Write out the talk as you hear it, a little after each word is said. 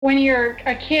you're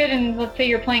a kid and let's say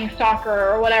you're playing soccer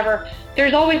or whatever,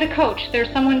 there's always a coach.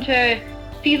 There's someone to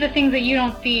see the things that you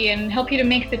don't see and help you to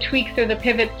make the tweaks or the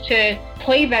pivots to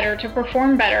play better, to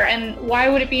perform better. And why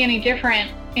would it be any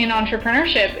different in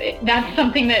entrepreneurship? That's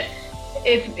something that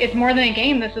it's more than a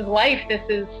game. This is life. This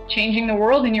is changing the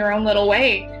world in your own little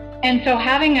way. And so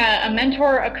having a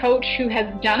mentor, a coach who has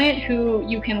done it, who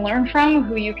you can learn from,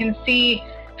 who you can see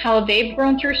how they've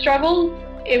grown through struggles,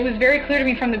 it was very clear to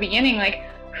me from the beginning, like,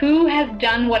 who has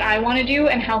done what I want to do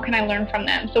and how can I learn from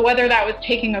them? So whether that was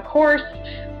taking a course,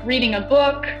 reading a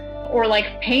book, or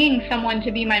like paying someone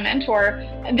to be my mentor,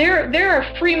 there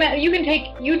are free, you can take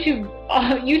YouTube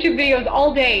videos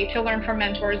all day to learn from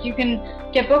mentors. You can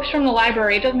get books from the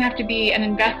library. It doesn't have to be an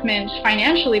investment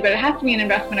financially, but it has to be an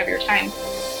investment of your time.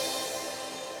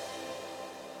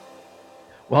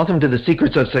 Welcome to the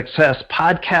Secrets of Success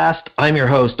podcast. I'm your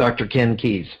host, Dr. Ken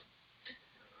Keys.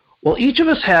 Well, each of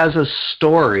us has a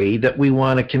story that we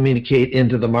want to communicate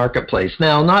into the marketplace.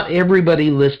 Now, not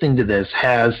everybody listening to this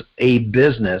has a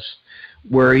business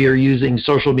where you're using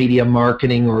social media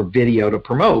marketing or video to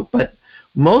promote, but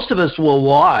most of us will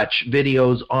watch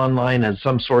videos online of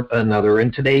some sort or another.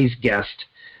 And today's guest,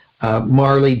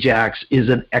 Marley Jacks, is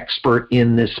an expert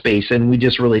in this space, and we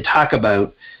just really talk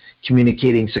about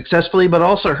communicating successfully, but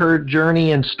also her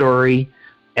journey and story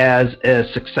as a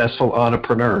successful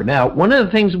entrepreneur. Now, one of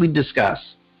the things we discuss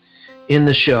in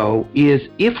the show is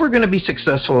if we're going to be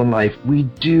successful in life, we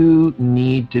do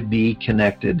need to be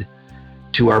connected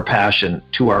to our passion,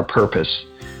 to our purpose,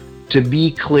 to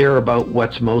be clear about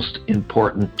what's most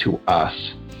important to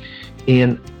us.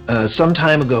 And some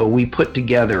time ago, we put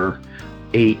together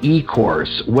a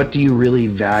e-course, What Do You Really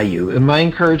Value? And my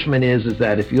encouragement is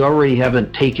that if you already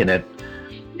haven't taken it,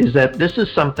 is that this is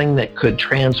something that could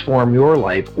transform your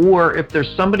life. Or if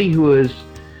there's somebody who is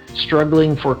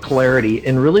struggling for clarity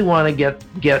and really want to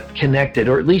get connected,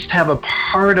 or at least have a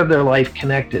part of their life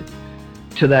connected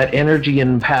to that energy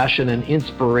and passion and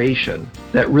inspiration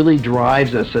that really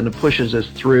drives us and pushes us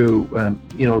through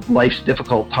life's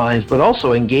difficult times, but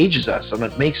also engages us and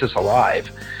it makes us alive,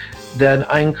 then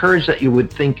I encourage that you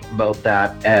would think about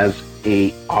that as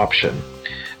an option.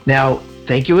 Now,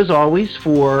 thank you as always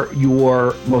for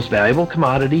your most valuable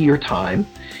commodity, your time.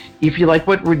 If you like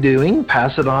what we're doing,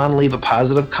 pass it on, leave a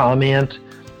positive comment,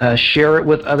 share it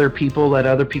with other people, let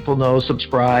other people know,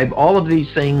 subscribe. All of these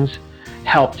things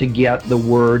help to get the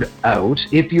word out.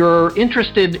 If you're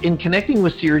interested in connecting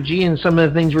with CRG and some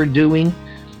of the things we're doing,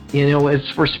 as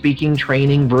for speaking,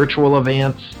 training, virtual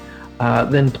events,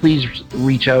 then please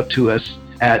reach out to us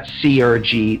at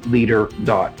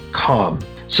crgleader.com.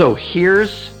 So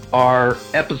here's our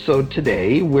episode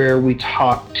today where we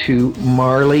talk to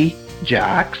Marley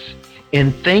Jacks,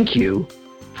 and thank you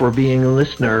for being a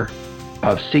listener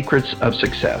of Secrets of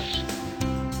Success.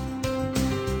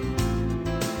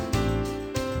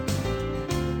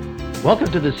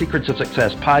 Welcome to the Secrets of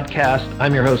Success podcast.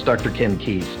 I'm your host, Dr. Ken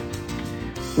Keys.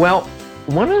 Well,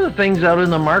 one of the things out in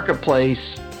the marketplace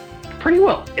pretty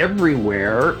well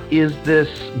everywhere is this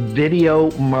video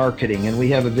marketing, and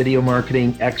we have a video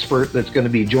marketing expert that's going to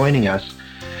be joining us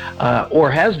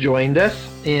or has joined us,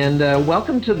 and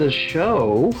welcome to the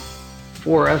show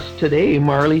for us today,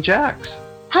 Marley Jacks.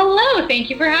 Hello, thank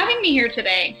you for having me here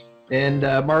today. And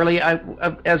Marley,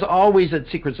 as always at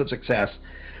Secrets of Success,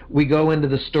 we go into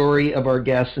the story of our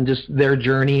guests and just their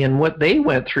journey and what they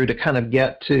went through to kind of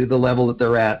get to the level that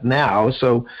they're at now.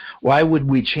 So why would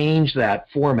we change that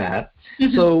format?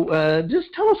 Mm-hmm. So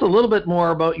just tell us a little bit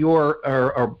more about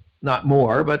or not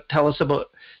more, but tell us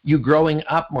about you growing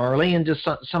up, Marley, and just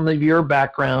some of your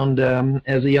background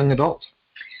as a young adult.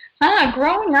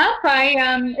 Growing up,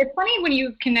 it's funny when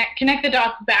you connect the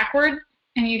dots backwards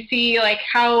and you see like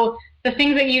how the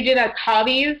things that you did as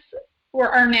hobbies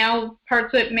are now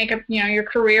parts that make up, your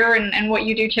career and what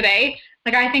you do today.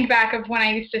 Like I think back of when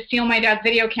I used to steal my dad's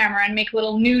video camera and make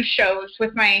little news shows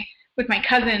with my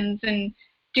cousins and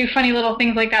do funny little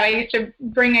things like that. I used to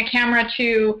bring a camera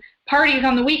to parties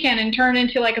on the weekend and turn it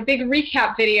into like a big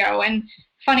recap video. And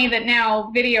funny that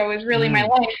now video is really my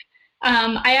life.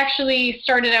 I actually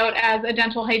started out as a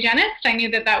dental hygienist. I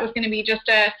knew that was going to be just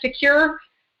a secure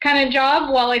kind of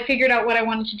job while I figured out what I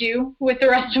wanted to do with the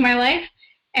rest of my life.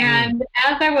 And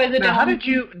as I was a now, how did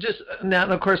you now?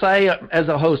 Of course, I as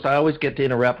a host, I always get to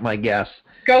interrupt my guests.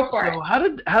 Go for it. So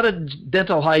how did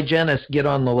dental hygienists get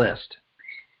on the list?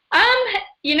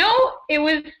 It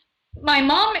was my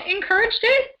mom encouraged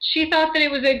it. She thought that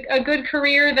it was a good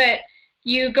career, that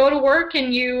you go to work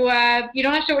and you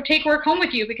don't have to take work home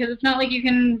with you because it's not like you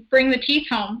can bring the teeth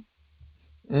home.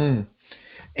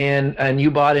 And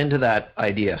you bought into that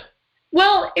idea.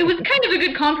 Well, it was kind of a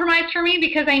good compromise for me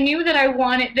because I knew that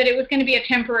it was going to be a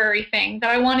temporary thing, that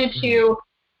I wanted to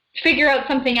figure out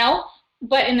something else.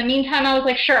 But in the meantime, I was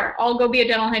like, sure, I'll go be a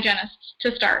dental hygienist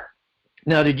to start.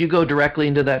 Now, did you go directly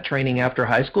into that training after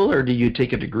high school, or did you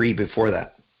take a degree before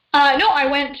that? No,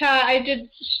 I did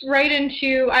right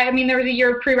into, there was a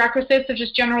year of prerequisites of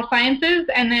just general sciences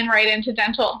and then right into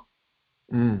dental.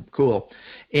 Cool.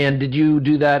 And did you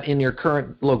do that in your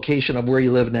current location of where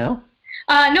you live now?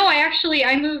 No,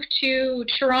 I moved to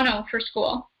Toronto for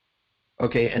school.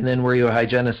 Okay, and then were you a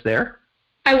hygienist there?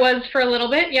 I was for a little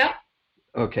bit, yep.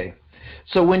 Okay.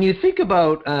 So when you think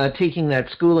about taking that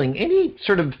schooling, any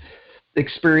sort of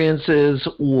experiences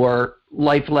or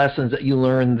life lessons that you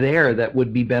learned there that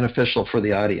would be beneficial for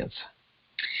the audience?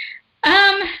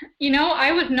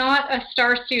 I was not a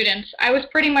star student. I was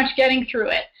pretty much getting through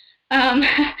it.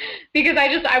 Because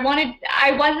I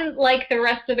wasn't like the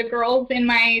rest of the girls in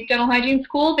my dental hygiene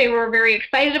school. They were very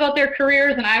excited about their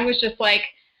careers, and I was just like,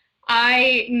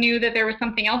 I knew that there was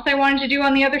something else I wanted to do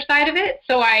on the other side of it.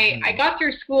 So I got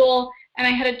through school, and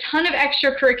I had a ton of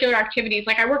extracurricular activities.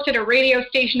 Like I worked at a radio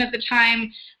station at the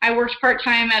time. I worked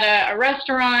part-time at a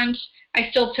restaurant. I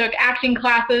still took acting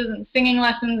classes and singing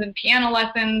lessons and piano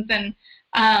lessons, and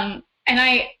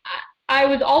I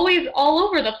was always all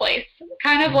over the place,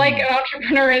 kind of like an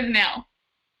entrepreneur is now.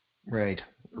 Right.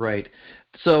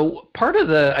 So part of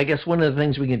one of the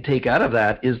things we can take out of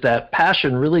that is that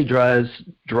passion really does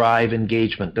drive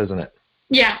engagement, doesn't it?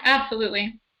 Yeah,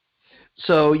 absolutely.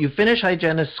 So you finish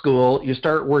hygienist school, you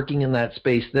start working in that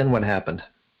space, then what happened?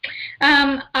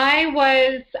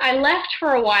 I left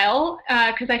for a while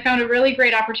because I found a really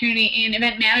great opportunity in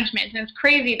event management, and it's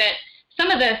crazy that some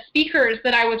of the speakers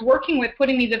that I was working with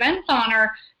putting these events on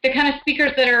are the kind of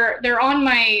speakers they're on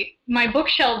my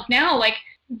bookshelves now, like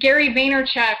Gary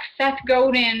Vaynerchuk, Seth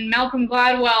Godin, Malcolm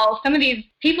Gladwell, some of these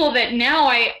people that now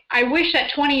I wish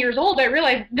at 20 years old I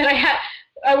realized that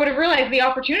I would have realized the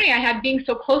opportunity I had being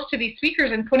so close to these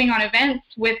speakers and putting on events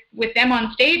with them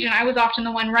on stage, and I was often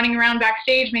the one running around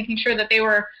backstage making sure that they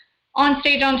were on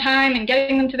stage on time and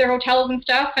getting them to their hotels and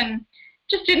stuff, and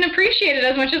just didn't appreciate it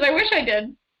as much as I wish I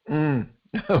did.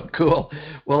 Oh, cool.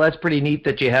 Well, that's pretty neat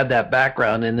that you had that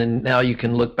background, and then now you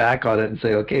can look back on it and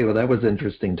say, okay, well, that was an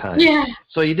interesting time. Yeah.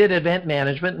 So you did event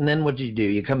management, and then what did you do?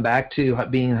 You come back to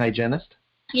being a hygienist?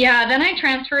 Yeah, then I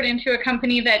transferred into a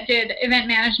company that did event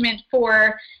management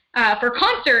for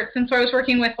concerts, and so I was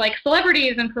working with like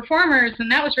celebrities and performers, and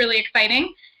that was really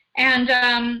exciting. And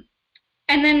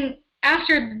then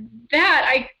after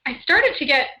that, I started to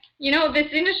get, this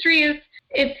industry is.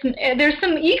 There's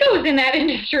some egos in that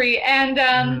industry, and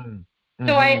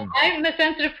so I'm a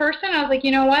sensitive person. I was like,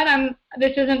 you know what,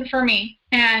 this isn't for me,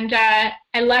 and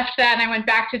I left that and I went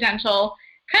back to dental,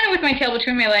 kind of with my tail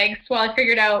between my legs, while I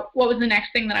figured out what was the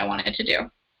next thing that I wanted to do.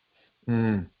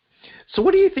 So,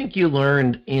 what do you think you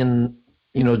learned in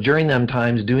during them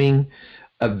times doing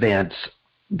events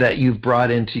that you've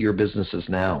brought into your businesses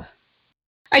now?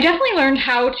 I definitely learned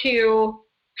how to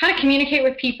communicate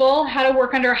with people, how to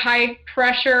work under high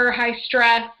pressure, high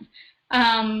stress,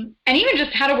 and even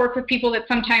just how to work with people that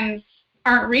sometimes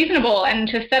aren't reasonable and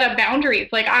to set up boundaries.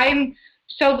 Like I'm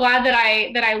so glad that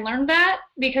I learned that,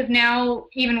 because now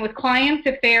even with clients,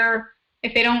 if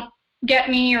they don't get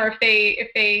me, or if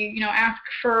they ask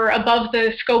for above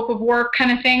the scope of work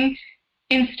kind of thing,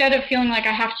 instead of feeling like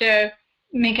I have to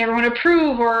make everyone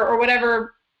approve or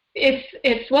whatever,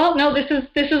 it's well, no, this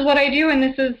is what I do, and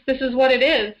this is what it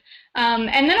is.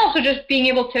 And then also just being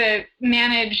able to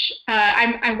manage.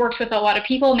 I worked with a lot of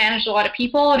people, managed a lot of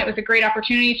people, and it was a great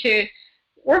opportunity to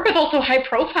work with also high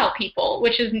profile people,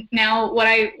 which is now what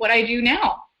I do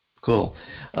now. Cool.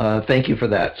 Thank you for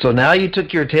that. So now you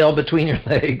took your tail between your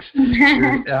legs.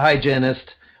 You're a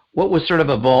hygienist. What was sort of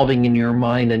evolving in your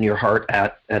mind and your heart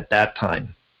at that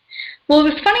time? Well,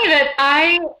 it was funny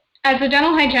that as a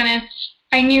dental hygienist,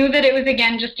 I knew that it was,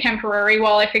 again, just temporary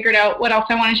while I figured out what else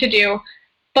I wanted to do.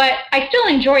 But I still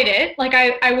enjoyed it. Like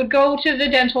I would go to the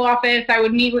dental office, I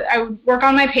would work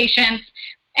on my patients,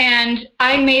 and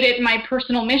I made it my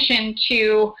personal mission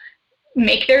to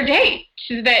make their day,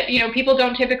 so that, people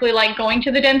don't typically like going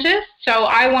to the dentist. So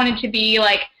I wanted to be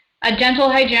like a dental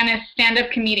hygienist,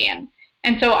 stand-up comedian.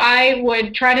 And so I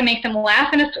would try to make them laugh.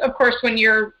 And of course, when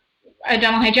you're a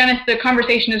dental hygienist, the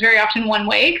conversation is very often one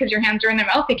way because your hands are in their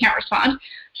mouth, they can't respond.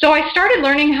 So I started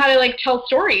learning how to tell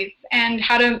stories and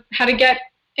how to get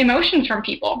emotions from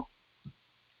people.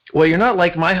 Well, you're not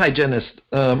like my hygienist,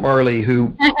 Marley,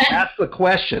 who asks a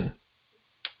question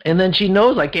and then she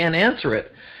knows I can't answer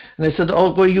it. And I said,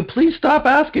 oh, will you please stop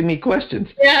asking me questions?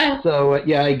 Yeah. So,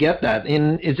 yeah, I get that.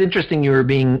 And it's interesting you were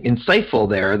being insightful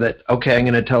there that, okay, I'm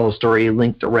going to tell a story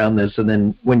linked around this, and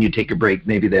then when you take a break,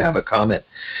 maybe they have a comment.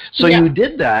 So you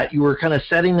did that. You were kind of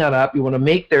setting that up. You want to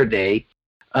make their day.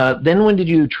 Then when did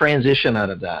you transition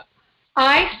out of that?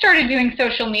 I started doing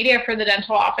social media for the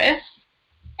dental office.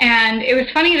 And it was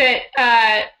funny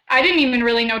that I didn't even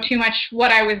really know too much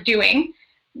what I was doing,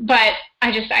 but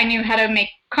I knew how to make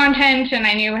content, and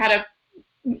I knew how to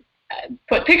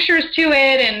put pictures to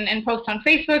it and post on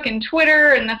Facebook and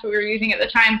Twitter, and that's what we were using at the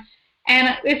time.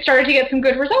 And it started to get some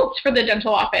good results for the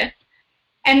dental office.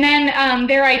 And then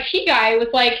their IT guy was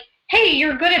like, hey,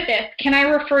 you're good at this. Can I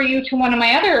refer you to one of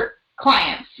my other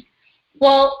clients?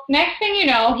 Well, next thing you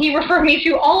know, he referred me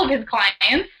to all of his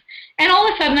clients, and all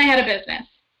of a sudden I had a business.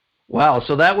 Wow,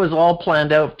 so that was all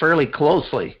planned out fairly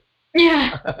closely.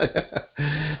 Yeah.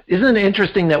 Isn't it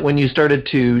interesting that when you started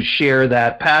to share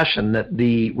that passion, that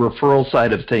the referral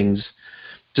side of things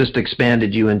just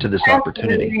expanded you into this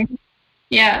opportunity?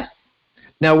 Yeah.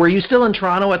 Now, were you still in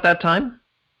Toronto at that time?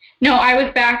 No, I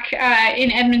was back in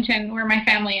Edmonton, where my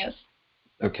family is.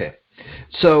 Okay.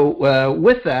 So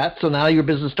with that, so now your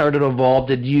business started to evolve.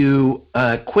 Did you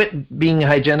quit being a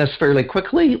hygienist fairly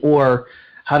quickly, or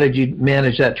how did you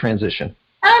manage that transition?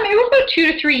 It was about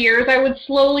 2 to 3 years. I would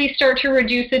slowly start to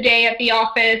reduce a day at the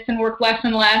office and work less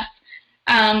and less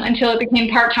until it became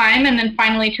part-time, and then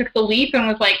finally took the leap and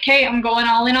was like, okay, I'm going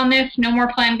all in on this. No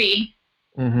more plan B.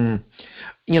 Mm-hmm.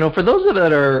 You know, for those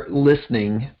that are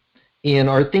listening and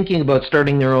are thinking about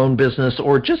starting their own business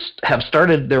or just have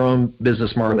started their own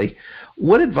business, Marley,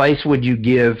 what advice would you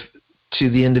give to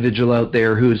the individual out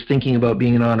there who is thinking about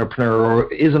being an entrepreneur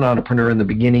or is an entrepreneur in the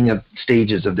beginning of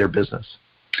stages of their business?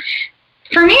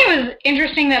 For me, it was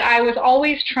interesting that I was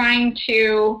always trying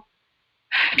to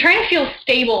feel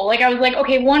stable. Like I was like,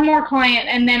 okay, one more client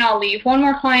and then I'll leave. One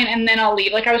more client and then I'll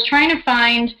leave. Like I was trying to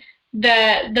find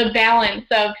the balance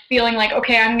of feeling like,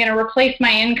 okay, I'm going to replace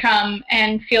my income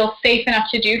and feel safe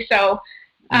enough to do so.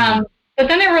 But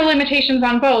then there were limitations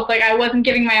on both. Like I wasn't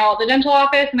giving my all at the dental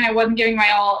office, and I wasn't giving my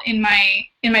all in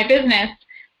my business.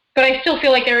 But I still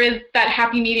feel like there is that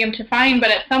happy medium to find.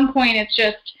 But at some point, it's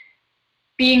just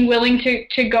being willing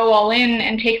to go all in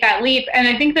and take that leap. And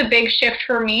I think the big shift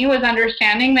for me was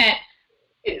understanding that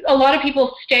a lot of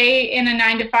people stay in a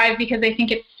 9-to-5 because they think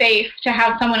it's safe to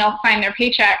have someone else sign their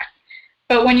paychecks.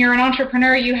 But when you're an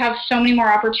entrepreneur, you have so many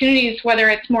more opportunities, whether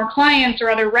it's more clients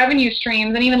or other revenue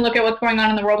streams. And even look at what's going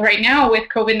on in the world right now with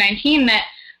COVID-19, that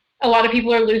a lot of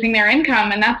people are losing their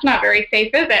income, and that's not very safe,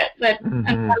 is it? That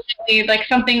unfortunately, like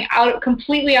something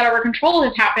completely out of our control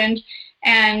has happened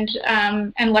and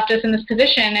left us in this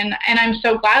position. And I'm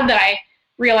so glad that I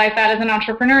realized that as an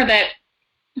entrepreneur, that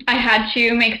I had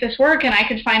to make this work and I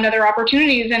could find other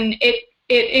opportunities. And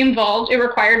it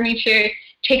required me to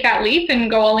take that leap and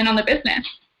go all in on the business.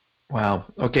 Wow.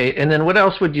 Okay. And then what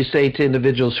else would you say to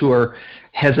individuals who are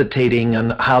hesitating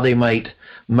on how they might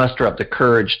muster up the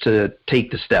courage to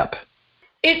take the step?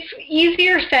 It's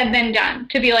easier said than done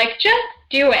to be like, just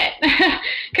do it.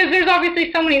 Because there's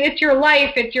obviously so many, it's your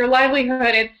life, it's your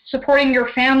livelihood, it's supporting your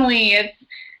family,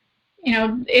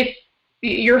 it's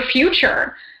your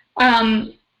future.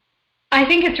 I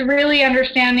think it's really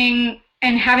understanding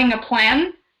and having a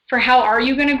plan for how are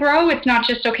you going to grow. It's not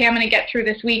just, okay, I'm going to get through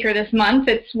this week or this month.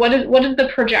 It's what does the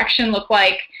projection look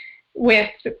like with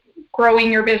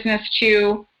growing your business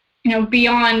to,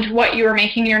 beyond what you were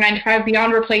making in your 9-to-5,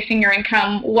 beyond replacing your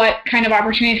income. What kind of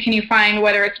opportunities can you find,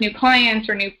 whether it's new clients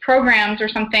or new programs or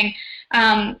something,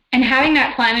 and having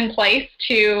that plan in place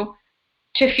to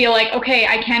feel like, okay,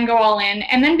 I can go all in,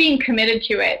 and then being committed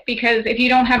to it. Because if you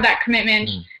don't have that commitment,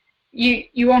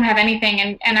 you won't have anything.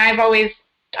 And I've always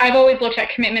looked at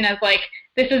commitment as like,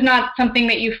 this is not something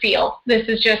that you feel. This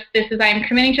is I'm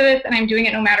committing to this, and I'm doing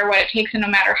it no matter what it takes and no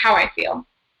matter how I feel.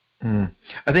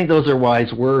 I think those are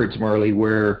wise words, Marley,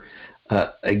 where,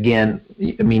 again,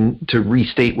 I mean, to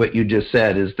restate what you just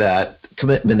said, is that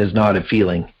commitment is not a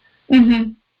feeling.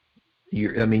 Mm-hmm.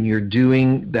 You're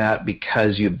doing that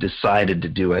because you've decided to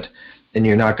do it, and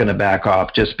you're not going to back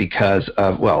off just because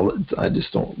of, well, I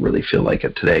just don't really feel like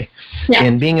it today. Yeah.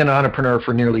 And being an entrepreneur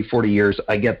for nearly 40 years,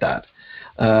 I get that.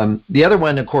 The other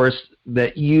one, of course,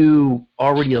 that you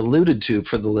already alluded to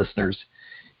for the listeners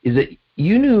is that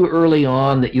you knew early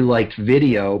on that you liked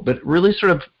video, but really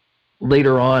sort of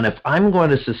later on, if I'm going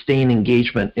to sustain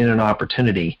engagement in an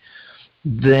opportunity,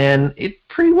 then it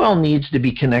pretty well needs to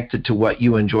be connected to what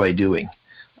you enjoy doing.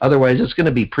 Otherwise, it's going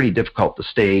to be pretty difficult to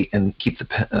stay and keep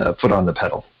the foot on the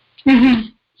pedal. Mm-hmm.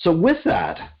 So with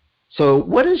that,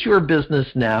 what is your business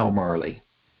now, Marley?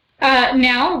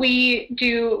 Now we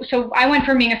do, so I went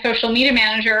from being a social media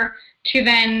manager to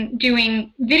then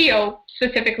doing video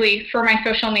specifically for my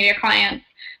social media clients.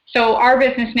 So our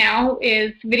business now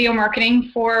is video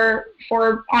marketing for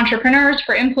entrepreneurs,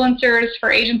 for influencers,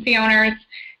 for agency owners.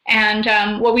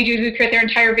 And what we do is we create their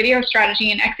entire video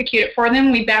strategy and execute it for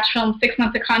them. We batch film 6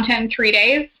 months of content in 3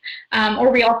 days,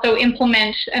 or we also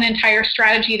implement an entire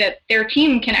strategy that their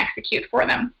team can execute for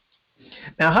them.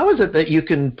 Now, how is it that you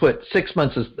can put 6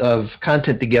 months of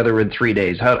content together in 3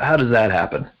 days? How does that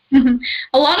happen? Mm-hmm.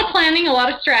 A lot of planning, a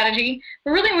lot of strategy.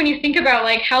 But really, when you think about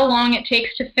like how long it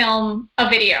takes to film a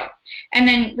video and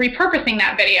then repurposing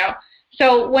that video.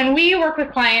 So when we work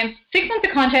with clients, 6 months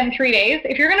of content in 3 days,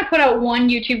 if you're going to put out one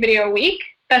YouTube video a week,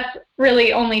 that's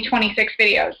really only 26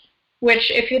 videos, which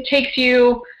if it takes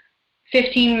you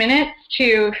 15 minutes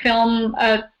to film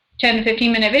a 10 to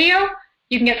 15 minute video,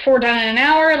 you can get 4 done in an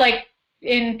hour. Like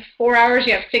in 4 hours,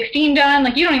 you have 16 done.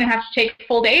 Like you don't even have to take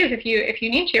full days if you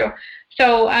need to.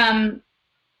 So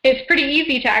it's pretty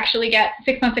easy to actually get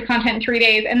 6 months of content in 3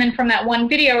 days. And then from that one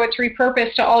video, it's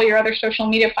repurposed to all your other social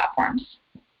media platforms.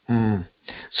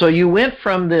 So you went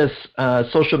from this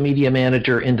social media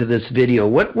manager into this video.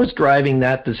 What was driving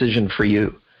that decision for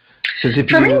you? Because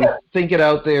if you think it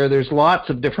out there, there's lots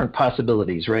of different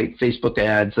possibilities, right? Facebook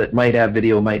ads that might have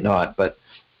video, might not. But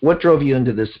what drove you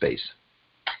into this space?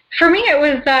 For me, it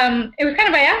was kind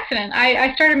of by accident.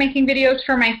 I started making videos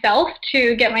for myself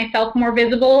to get myself more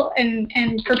visible and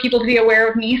for people to be aware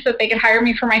of me so that they could hire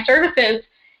me for my services.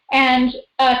 And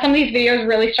some of these videos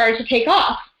really started to take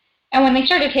off. And when they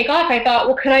started to take off, I thought,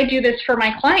 well, could I do this for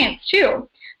my clients too?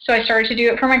 So I started to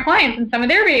do it for my clients, and some of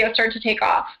their videos started to take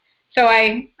off. So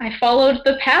I followed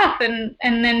the path and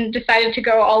then decided to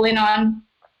go all in on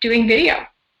doing video.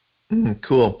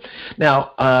 Cool.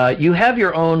 Now, you have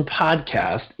your own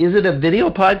podcast. Is it a video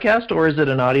podcast or is it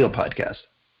an audio podcast?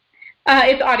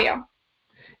 It's audio.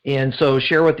 And so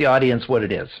share with the audience what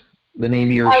it is, the name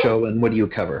of your show, and what do you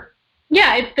cover?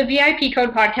 Yeah, it's the VIP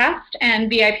Code Podcast, and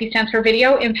VIP stands for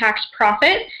Video Impact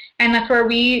Profit, and that's where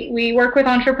we work with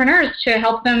entrepreneurs to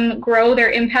help them grow their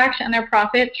impact and their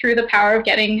profit through the power of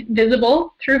getting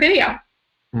visible through video.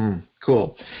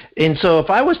 Cool. And so if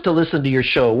I was to listen to your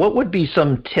show, what would be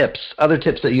some tips, other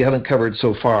tips that you haven't covered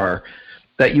so far,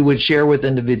 that you would share with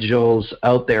individuals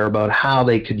out there about how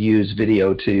they could use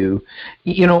video to,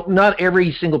 not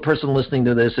every single person listening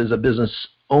to this is a business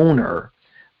owner,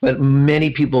 but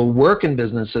many people work in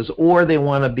businesses or they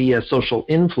want to be a social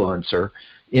influencer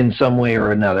in some way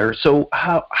or another. So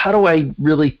how do I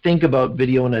really think about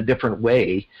video in a different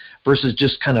way versus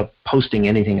just kind of posting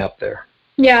anything up there?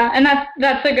 Yeah, and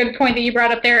that's a good point that you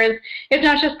brought up there is it's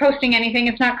not just posting anything.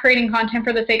 It's not creating content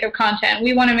for the sake of content.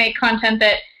 We want to make content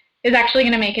that is actually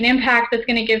going to make an impact, that's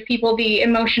going to give people the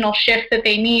emotional shift that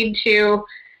they need to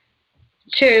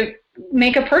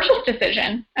make a purchase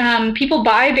decision. People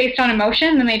buy based on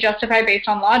emotion, and they justify based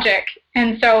on logic.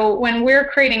 And so when we're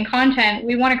creating content,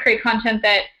 we want to create content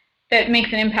that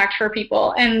makes an impact for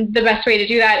people. And the best way to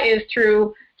do that is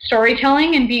through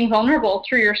storytelling and being vulnerable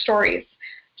through your stories.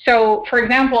 So, for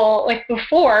example, like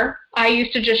before, I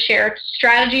used to just share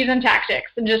strategies and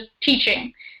tactics and just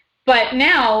teaching. But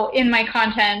now in my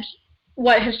content,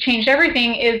 what has changed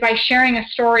everything is by sharing a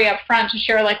story up front to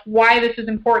share like why this is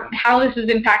important, how this has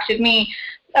impacted me,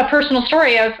 a personal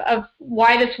story of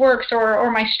why this works or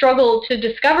my struggle to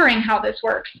discovering how this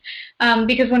works.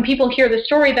 Because when people hear the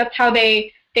story, that's how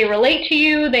they relate to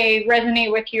you, they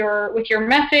resonate with your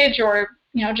message or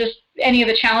just any of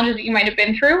the challenges that you might have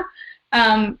been through.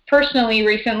 Personally,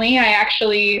 recently, I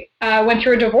actually went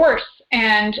through a divorce,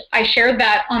 and I shared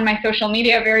that on my social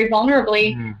media very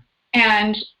vulnerably.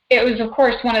 And it was, of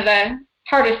course, one of the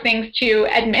hardest things to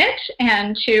admit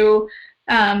and to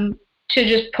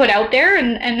just put out there.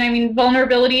 And I mean,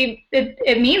 vulnerability,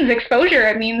 it means exposure.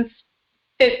 It means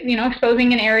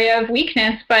exposing an area of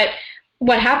weakness. But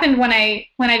what happened when I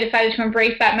decided to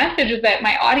embrace that message is that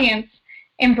my audience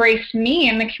embraced me,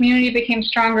 and the community became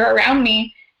stronger around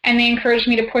me. And they encouraged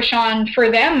me to push on for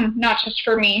them, not just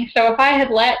for me. So if I had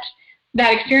let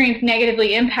that experience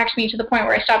negatively impact me to the point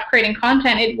where I stopped creating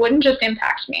content, it wouldn't just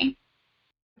impact me.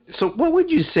 So what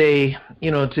would you say,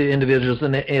 to individuals,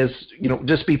 and as,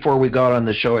 just before we got on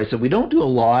the show, I said we don't do a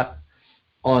lot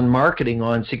on marketing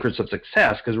on Secrets of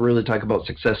Success because we're really talking about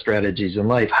success strategies in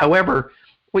life. However,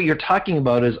 what you're talking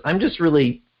about is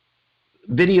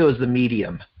video is the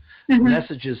medium. The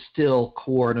message is still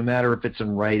core, no matter if it's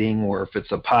in writing or if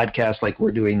it's a podcast like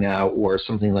we're doing now or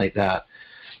something like that.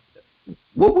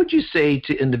 What would you say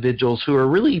to individuals who are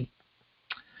really,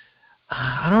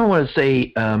 I don't want to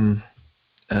say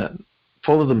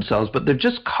full of themselves, but they're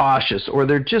just cautious or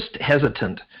they're just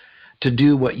hesitant to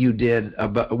do what you did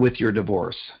with your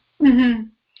divorce. Mm-hmm.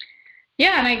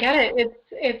 Yeah, and I get it.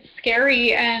 It's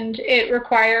scary, and it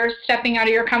requires stepping out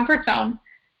of your comfort zone.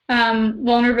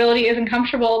 Vulnerability isn't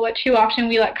comfortable, but too often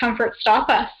we let comfort stop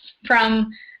us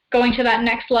from going to that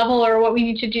next level, or what we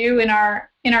need to do in our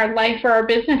life or our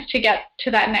business to get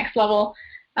to that next level.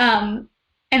 And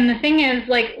the thing is,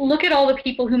 like, look at all the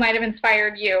people who might have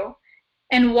inspired you,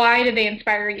 and why did they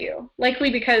inspire you?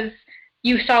 Likely because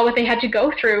you saw what they had to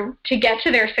go through to get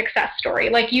to their success story.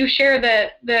 Like, you share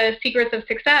the secrets of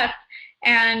success,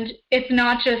 and it's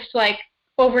not just like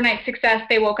overnight success.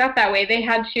 They woke up that way. They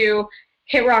had to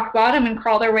hit rock bottom and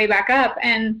crawl their way back up.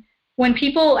 And when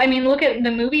people, I mean, look at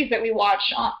the movies that we watch.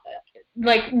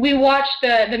 Like, we watch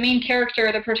the main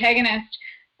character, the protagonist,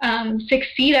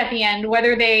 succeed at the end,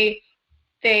 whether they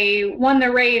won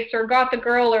the race or got the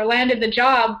girl or landed the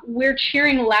job. We're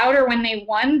cheering louder when they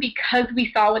won because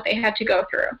we saw what they had to go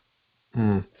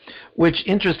through. Which,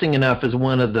 interesting enough, is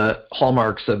one of the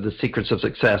hallmarks of the Secrets of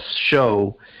Success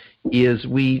show, is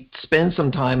we spend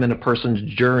some time in a person's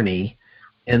journey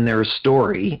and their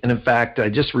story. And in fact, I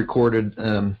just recorded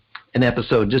an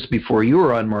episode just before you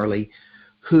were on, Marley,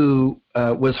 who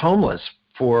was homeless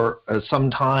for some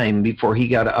time before he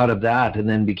got out of that and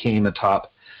then became a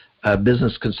top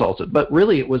business consultant. But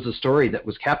really, it was a story that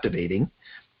was captivating.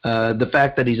 The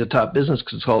fact that he's a top business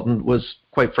consultant was,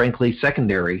 quite frankly,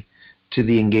 secondary to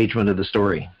the engagement of the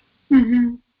story.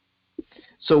 Mm-hmm.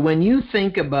 So when you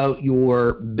think about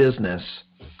your business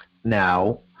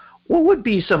now, what would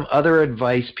be some other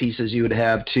advice pieces you would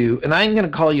have to, and I'm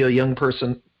going to call you a young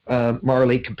person,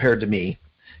 Marley, compared to me,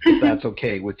 if that's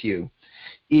okay with you,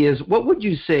 is what would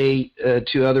you say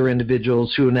to other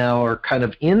individuals who now are kind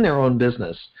of in their own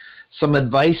business, some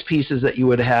advice pieces that you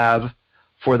would have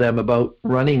for them about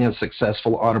running a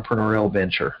successful entrepreneurial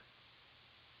venture?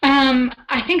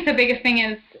 I think the biggest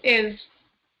thing is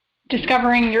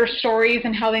discovering your stories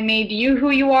and how they made you who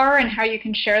you are, and how you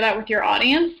can share that with your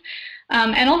audience.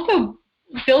 And also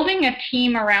building a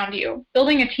team around you.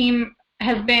 Building a team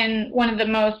has been one of the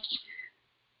most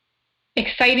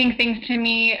exciting things to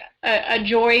me, a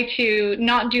joy to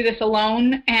not do this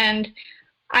alone. And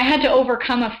I had to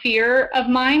overcome a fear of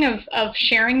mine of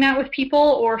sharing that with people,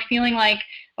 or feeling like,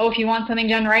 oh, if you want something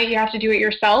done right, you have to do it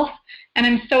yourself. And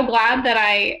I'm so glad that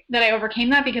I overcame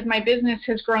that, because my business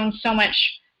has grown so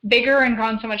much bigger and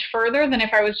gone so much further than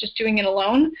if I was just doing it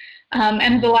alone, and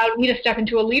has allowed me to step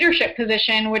into a leadership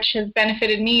position, which has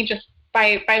benefited me just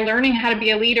by learning how to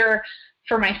be a leader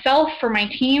for myself, for my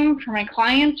team, for my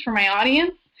clients, for my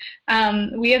audience.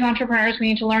 We as entrepreneurs, we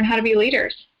need to learn how to be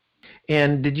leaders.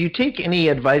 And did you take any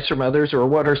advice from others, or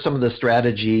what are some of the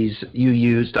strategies you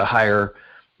use to hire,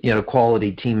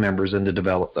 quality team members and to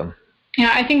develop them?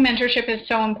 Yeah, I think mentorship is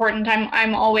so important.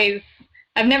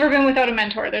 I've never been without a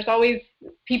mentor. There's always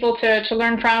people to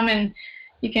learn from, and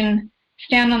you can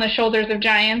stand on the shoulders of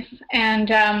giants.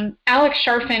 And Alex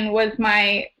Sharfin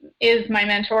is my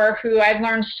mentor, who I've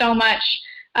learned so much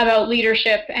about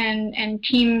leadership and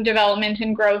team development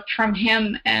and growth from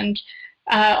him. And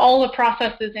all the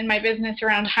processes in my business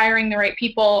around hiring the right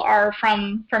people are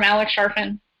from Alex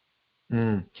Sharfin.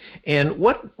 And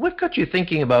what got you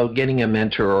thinking about getting a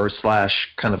mentor or /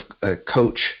 kind of a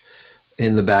coach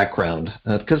in the background?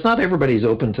 Because not everybody's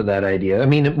open to that idea. I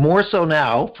mean, more so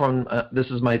now. This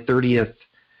is my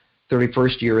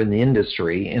 31st year in the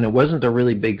industry, and it wasn't a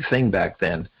really big thing back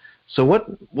then. So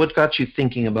what got you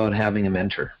thinking about having a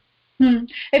mentor?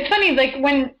 It's funny, like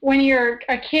when you're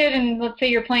a kid and let's say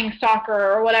you're playing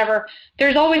soccer or whatever,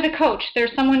 there's always a coach.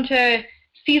 There's someone to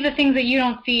see the things that you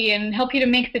don't see and help you to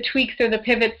make the tweaks or the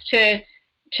pivots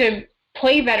to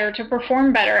play better, to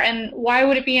perform better. And why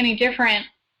would it be any different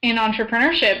in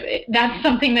entrepreneurship? That's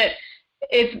something that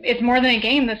it's more than a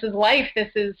game. This is life.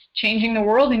 This is changing the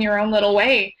world in your own little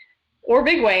way, or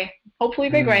big way, hopefully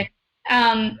big way.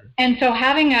 And so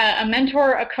having a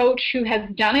mentor, a coach who has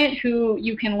done it, who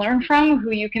you can learn from, who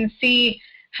you can see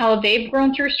how they've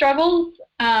grown through struggles,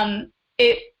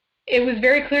 it was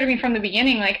very clear to me from the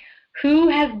beginning, like, who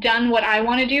has done what I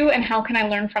want to do and how can I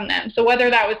learn from them? So whether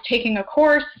that was taking a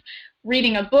course,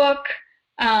 reading a book,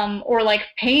 or like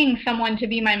paying someone to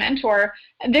be my mentor,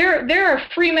 there are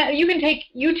free, you can take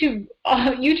YouTube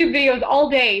videos all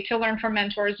day to learn from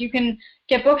mentors. You can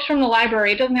get books from the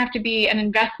library. It doesn't have to be an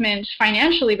investment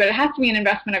financially, but it has to be an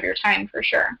investment of your time for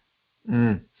sure.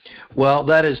 Well,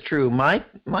 that is true.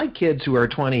 My kids, who are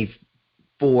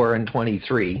 24 and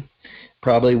 23,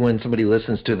 probably when somebody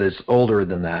listens to this older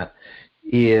than that,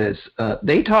 is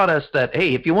they taught us that,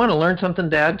 hey, if you want to learn something,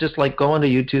 Dad, just like go onto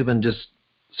YouTube and just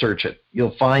search it.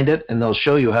 You'll find it, and they'll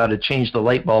show you how to change the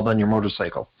light bulb on your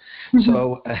motorcycle.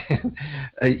 So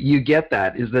you get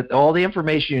that, is that all the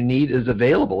information you need is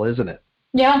available, isn't it?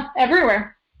 Yeah,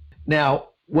 everywhere. Now,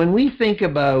 when we think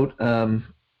about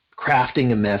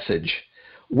crafting a message,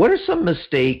 what are some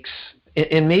mistakes,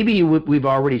 and maybe we've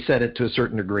already said it to a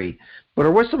certain degree,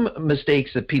 but what are some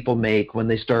mistakes that people make when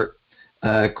they start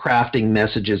crafting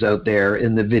messages out there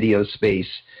in the video space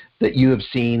that you have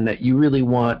seen that you really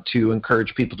want to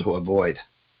encourage people to avoid?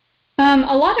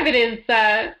 A lot of it is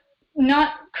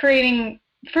not creating.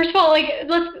 First of all, like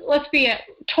let's be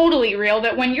totally real.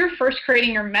 That when you're first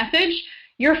creating your message,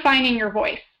 you're finding your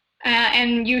voice,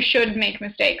 and you should make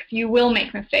mistakes. You will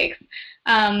make mistakes,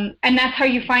 and that's how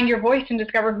you find your voice and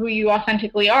discover who you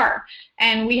authentically are.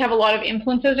 And we have a lot of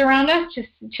influences around us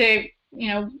to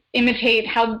imitate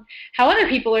how other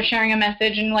people are sharing a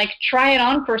message and like try it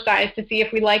on for size to see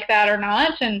if we like that or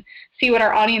not, and see what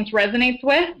our audience resonates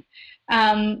with.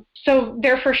 So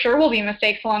there for sure will be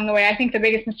mistakes along the way. I think the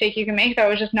biggest mistake you can make,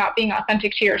 though, is just not being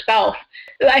authentic to yourself.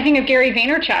 I think of Gary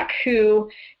Vaynerchuk,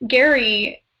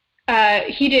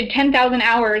 he did 10,000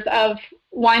 hours of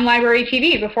Wine Library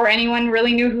TV before anyone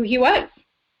really knew who he was.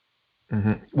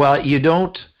 Mm-hmm. Well, you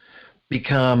don't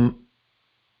become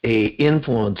a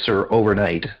influencer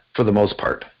overnight for the most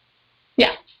part.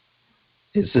 Yeah.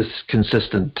 It's this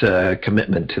consistent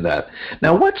commitment to that.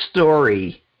 Now, what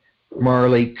story,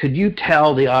 Marley, could you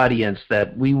tell the audience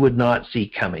that we would not see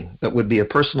coming, that would be a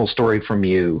personal story from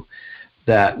you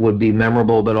that would be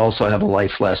memorable but also have a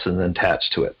life lesson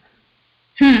attached to it?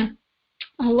 A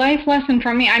life lesson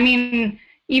from me? I mean,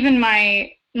 even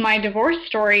my divorce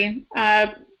story,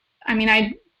 I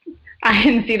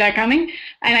didn't see that coming.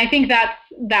 And I think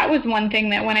that was one thing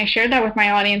that when I shared that with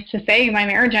my audience to say my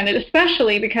marriage ended,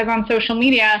 especially because on social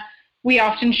media, we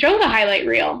often show the highlight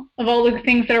reel of all the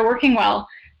things that are working well.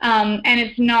 And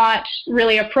it's not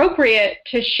really appropriate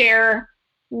to share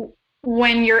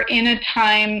when you're in a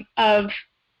time of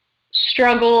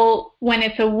struggle, when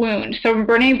it's a wound. So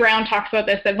Brene Brown talks about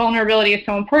this, that vulnerability is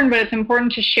so important, but it's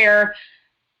important to share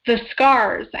the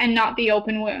scars and not the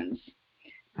open wounds.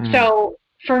 So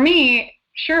for me,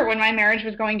 sure, when my marriage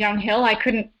was going downhill, I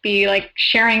couldn't be like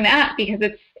sharing that because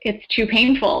it's too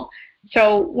painful.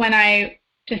 So when I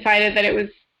decided that it was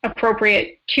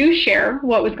appropriate to share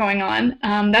what was going on,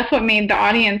 that's what made the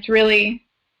audience really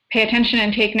pay attention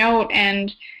and take note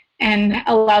and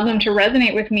allow them to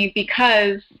resonate with me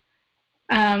because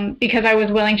I was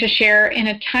willing to share in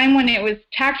a time when it was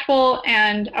tactful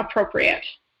and appropriate.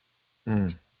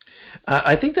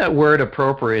 I think that word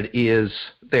appropriate is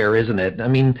there, isn't it? I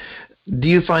mean, do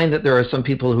you find that there are some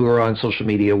people who are on social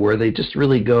media where they just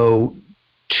really go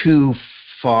too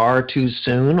far too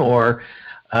soon, or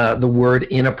the word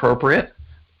inappropriate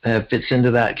fits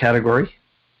into that category?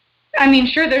 I mean,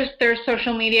 sure, there's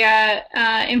social media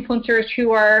influencers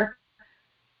who are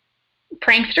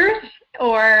pranksters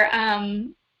or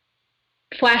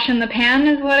flash in the pan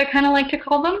is what I kind of like to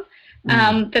call them,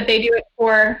 that they do it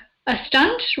for a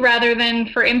stunt rather than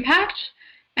for impact.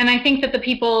 And I think that the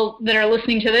people that are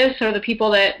listening to this, or the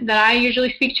people that I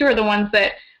usually speak to, are the ones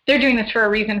that they're doing this for a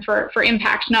reason, for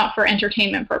impact, not for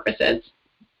entertainment purposes.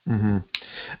 Mm-hmm.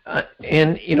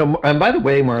 And by the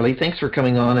way, Marley, thanks for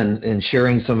coming on and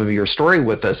sharing some of your story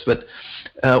with us. But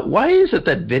why is it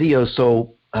that video is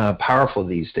so powerful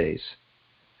these days?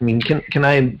 I mean, can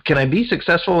I be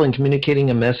successful in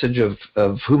communicating a message of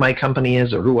who my company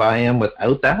is or who I am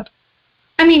without that?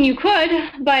 I mean, you could,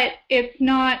 but it's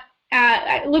not.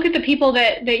 Look at the people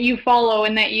that you follow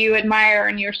and that you admire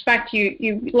and you respect.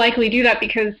 You likely do that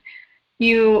because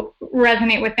you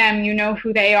resonate with them. You know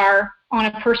who they are on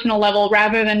a personal level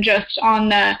rather than just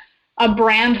on a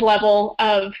brand level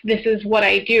of this is what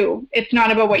I do. It's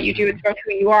not about what you do, it's about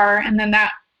who you are. And then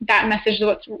that message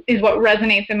is what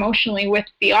resonates emotionally with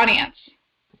the audience.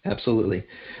 Absolutely.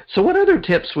 So what other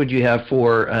tips would you have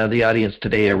for the audience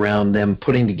today around them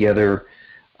putting together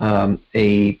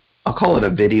I'll call it a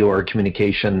video or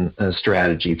communication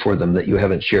strategy for them that you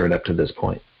haven't shared up to this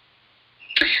point?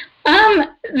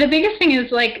 The biggest thing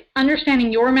is like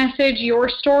understanding your message, your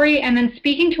story, and then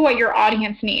speaking to what your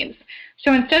audience needs.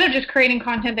 So instead of just creating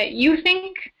content that you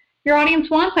think your audience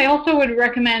wants, I also would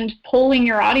recommend polling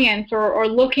your audience or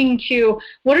looking to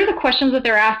what are the questions that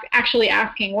they're actually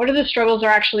asking? What are the struggles they're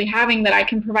actually having that I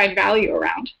can provide value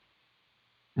around?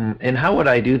 And how would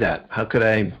I do that? How could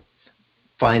I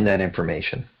find that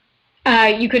information?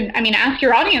 You could, ask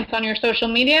your audience on your social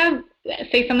media.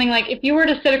 Say something like, if you were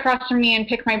to sit across from me and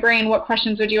pick my brain, what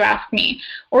questions would you ask me?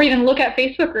 Or even look at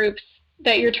Facebook groups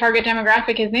that your target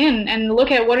demographic is in and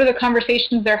look at what are the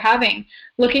conversations they're having.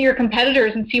 Look at your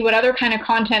competitors and see what other kind of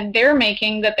content they're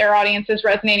making that their audience is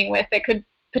resonating with that could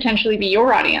potentially be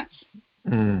your audience.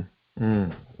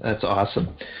 That's awesome.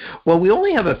 Well, we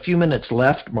only have a few minutes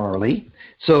left, Marley.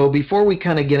 So before we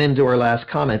kind of get into our last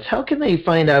comments, how can they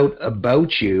find out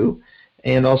about you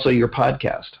and also your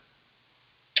podcast?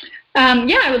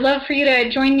 I would love for you to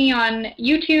join me on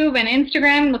YouTube and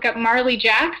Instagram. Look up Marley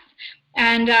Jax.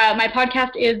 And my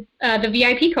podcast is the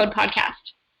VIP Code Podcast.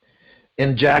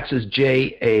 And Jax is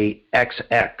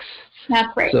JAXX.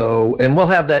 That's right. So, and we'll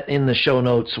have that in the show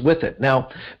notes with it. Now,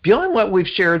 beyond what you've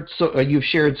shared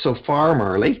so far,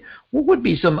 Marley, what would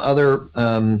be some other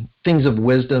things of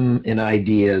wisdom and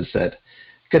ideas that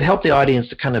could help the audience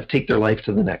to kind of take their life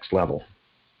to the next level?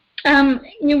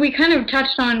 We kind of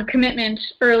touched on commitment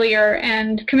earlier,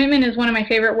 and commitment is one of my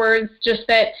favorite words. Just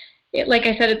that, like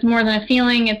I said, it's more than a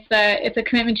feeling. It's a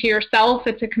commitment to yourself.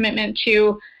 It's a commitment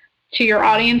to your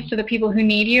audience, to the people who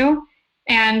need you.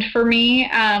 And for me,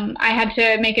 I had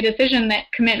to make a decision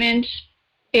that commitment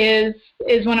is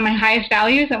one of my highest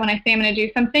values, that when I say I'm going to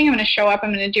do something, I'm going to show up,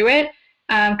 I'm going to do it.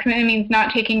 Commitment means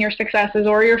not taking your successes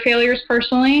or your failures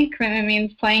personally. Commitment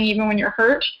means playing even when you're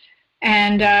hurt.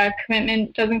 And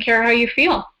commitment doesn't care how you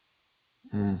feel.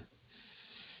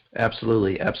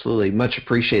 Absolutely. Much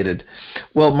appreciated.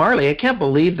 Well, Marley, I can't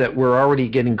believe that we're already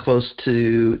getting close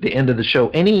to the end of the show.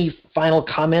 Any final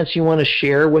comments you want to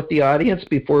share with the audience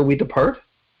before we depart?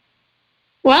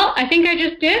 Well, I think I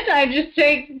just did. I just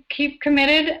say keep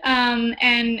committed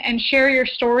and share your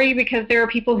story, because there are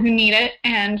people who need it.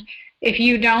 And if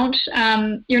you don't,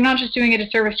 you're not just doing a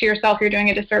disservice to yourself, you're doing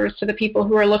a disservice to the people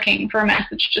who are looking for a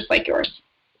message just like yours.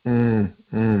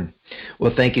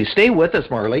 Well, thank you. Stay with us,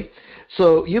 Marley.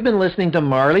 So you've been listening to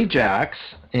Marley Jax,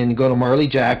 and go to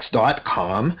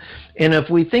marleyjax.com. And if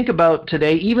we think about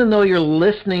today, even though you're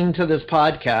listening to this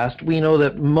podcast, we know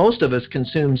that most of us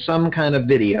consume some kind of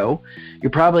video. You're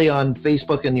probably on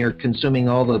Facebook and you're consuming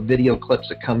all the video clips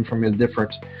that come from your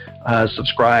different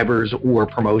subscribers or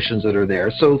promotions that are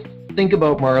there. So think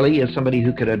about Marley as somebody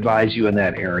who could advise you in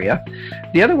that area.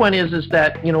 The other one is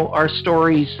that, our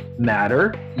stories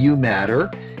matter, you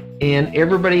matter, and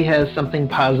everybody has something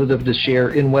positive to share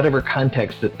in whatever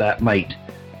context that might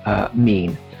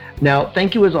mean. Now,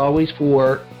 thank you as always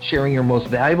for sharing your most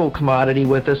valuable commodity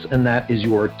with us, and that is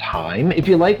your time. If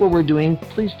you like what we're doing,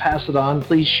 please pass it on.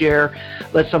 Please share.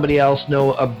 Let somebody else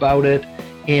know about it.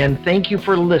 And thank you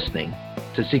for listening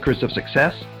to Secrets of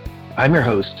Success. I'm your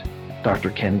host,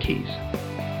 Dr. Ken Keys.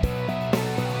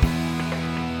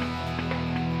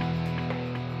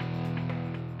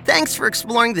 Thanks for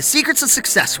exploring the secrets of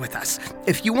success with us.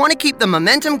 If you want to keep the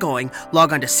momentum going,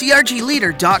 log on to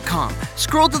crgleader.com.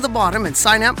 Scroll to the bottom and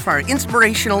sign up for our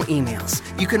inspirational emails.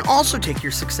 You can also take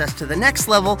your success to the next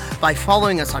level by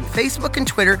following us on Facebook and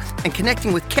Twitter and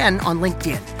connecting with Ken on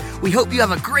LinkedIn. We hope you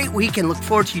have a great week and look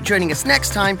forward to you joining us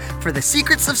next time for the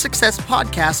Secrets of Success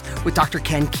podcast with Dr.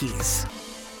 Ken Keys.